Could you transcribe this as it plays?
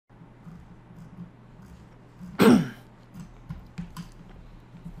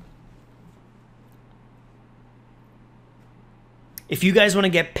If you guys want to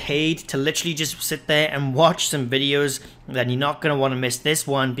get paid to literally just sit there and watch some videos, then you're not going to want to miss this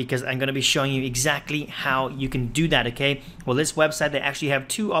one, because I'm going to be showing you exactly how you can do that, okay? Well, this website, they actually have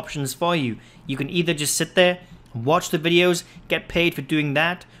two options for you. You can either just sit there, watch the videos, get paid for doing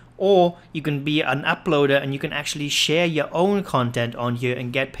that, or you can be an uploader and you can actually share your own content on here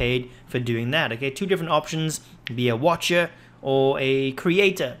and get paid for doing that, okay? Two different options, be a watcher or a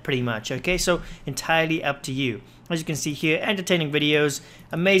creator, pretty much, okay? So entirely up to you. As you can see here, entertaining videos,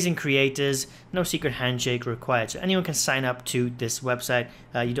 amazing creators, no secret handshake required. So anyone can sign up to this website.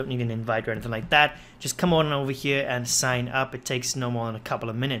 You don't need an invite or anything like that. Just come on over here and sign up. It takes no more than a couple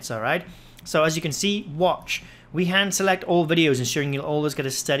of minutes, alright? So as you can see, watch. We hand select all videos, ensuring you'll always get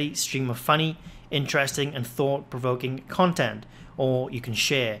a steady stream of funny, interesting, and thought-provoking content. Or you can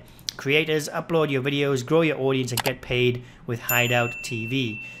share. Creators, upload your videos, grow your audience, and get paid with Hideout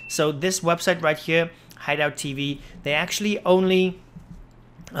TV. So this website right here, Hideout TV, they actually only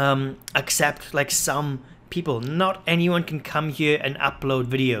accept like some people. Not anyone can come here and upload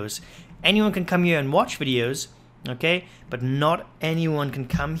videos. Anyone can come here and watch videos, okay? But not anyone can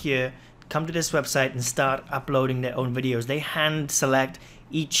come here, come to this website and start uploading their own videos. They hand select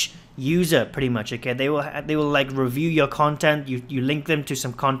each user pretty much, okay? They will like review your content. You link them to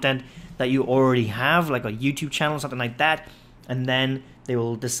some content that you already have, like a YouTube channel, something like that, and then they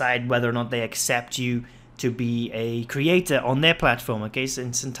will decide whether or not they accept you to be a creator on their platform, okay? So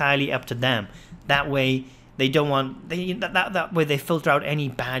it's entirely up to them. That way they don't want that way they filter out any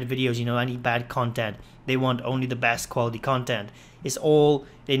bad videos, you know, any bad content. They want only the best quality content. It's all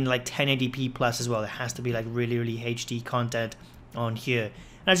in like 1080p plus as well. It has to be like really HD content on here.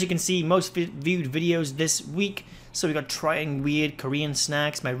 And as you can see, most viewed videos this week. So we got trying weird Korean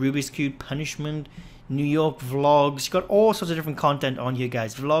snacks, my Rubik's Cube punishment, New York vlogs. You got all sorts of different content on here,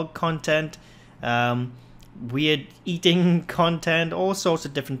 guys. Vlog content, weird eating content, all sorts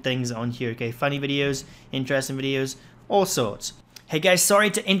of different things on here, okay? Funny videos, interesting videos, all sorts. Hey guys, sorry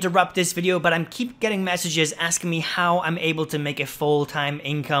to interrupt this video, but I keep getting messages asking me how I'm able to make a full-time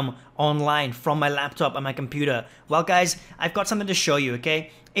income online from my laptop and my computer. Well guys, I've got something to show you,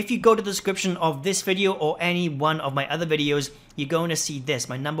 okay? If you go to the description of this video or any one of my other videos, you're going to see this,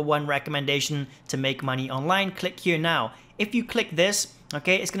 my #1 recommendation to make money online. Click here now. If you click this,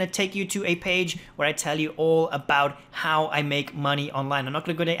 okay, it's going to take you to a page where I tell you all about how I make money online. I'm not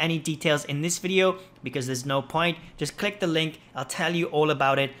going to go into any details in this video because there's no point. Just click the link. I'll tell you all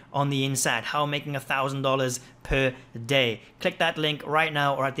about it on the inside, how I'm making $1,000 per day. Click that link right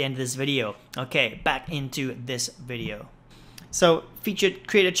now or at the end of this video. Okay, back into this video. So featured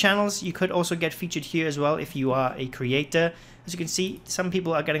creator channels, you could also get featured here as well if you are a creator. As you can see, some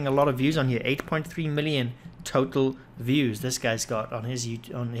people are getting a lot of views on here, 8.3 million total views this guy's got on his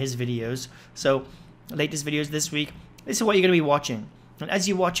videos. So latest videos this week, this is what you're going to be watching. And as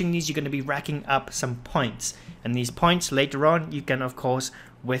you're watching these, you're going to be racking up some points. And these points later on, you can of course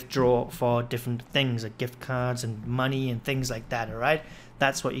withdraw for different things like gift cards and money and things like that, alright?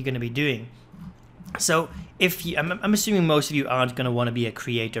 That's what you're going to be doing. So if you, I'm assuming most of you aren't going to want to be a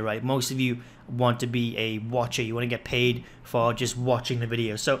creator, right? Most of you want to be a watcher. You want to get paid for just watching the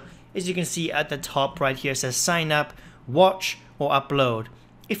video. So as you can see at the top right here, it says sign up, watch, or upload.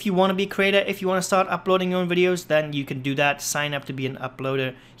 If you want to be a creator, if you want to start uploading your own videos, then you can do that. Sign up to be an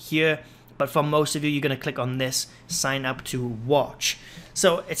uploader here. But for most of you, you're going to click on this, sign up to watch.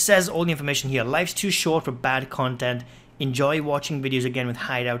 So it says all the information here. Life's too short for bad content. Enjoy watching videos again with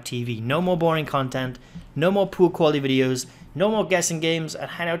Hideout TV. No more boring content, no more poor quality videos, no more guessing games. At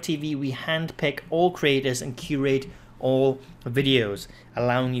Hideout TV, we handpick all creators and curate all videos,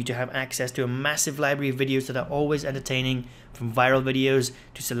 allowing you to have access to a massive library of videos that are always entertaining. From viral videos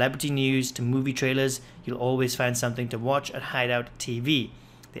to celebrity news to movie trailers, you'll always find something to watch at Hideout TV.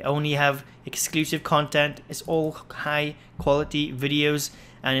 They only have exclusive content. It's all high quality videos,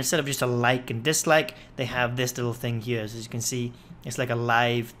 and instead of just a like and dislike, they have this little thing here. So as you can see, it's like a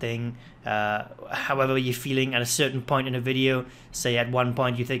live thing. However you're feeling at a certain point in a video, say at one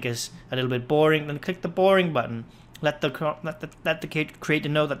point you think it's a little bit boring, then click the boring button. Let the creator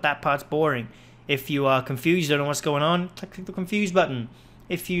know that that part's boring. If you are confused, you don't know what's going on, click the confused button.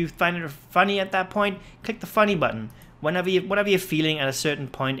 If you find it funny at that point, click the funny button. Whatever you're feeling at a certain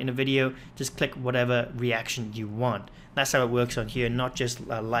point in a video, just click whatever reaction you want. That's how it works on here, not just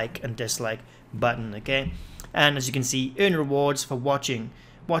a like and dislike button, okay? And as you can see, earn rewards for watching.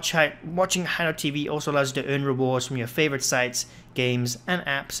 Watching Hideout TV also allows you to earn rewards from your favorite sites, games, and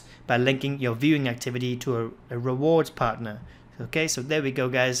apps by linking your viewing activity to a rewards partner. Okay, so there we go,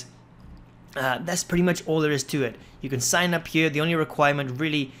 guys. That's pretty much all there is to it. You can sign up here. The only requirement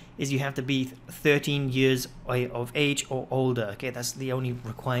really is you have to be 13 years of age or older. Okay, that's the only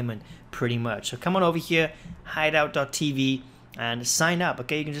requirement pretty much. So come on over here, hideout.tv, and sign up.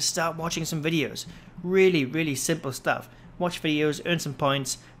 Okay, you can just start watching some videos. Really simple stuff. Watch videos, earn some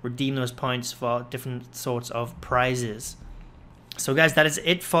points, redeem those points for different sorts of prizes. So guys, that is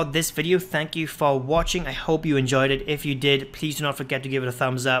it for this video. Thank you for watching. I hope you enjoyed it. If you did, please do not forget to give it a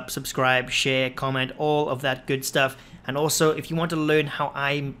thumbs up, subscribe, share, comment, all of that good stuff. And also, if you want to learn how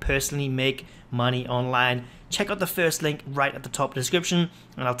I personally make money online, check out the first link right at the top of the description,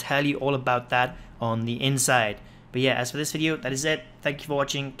 and I'll tell you all about that on the inside. But yeah, as for this video, that is it. Thank you for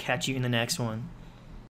watching. Catch you in the next one.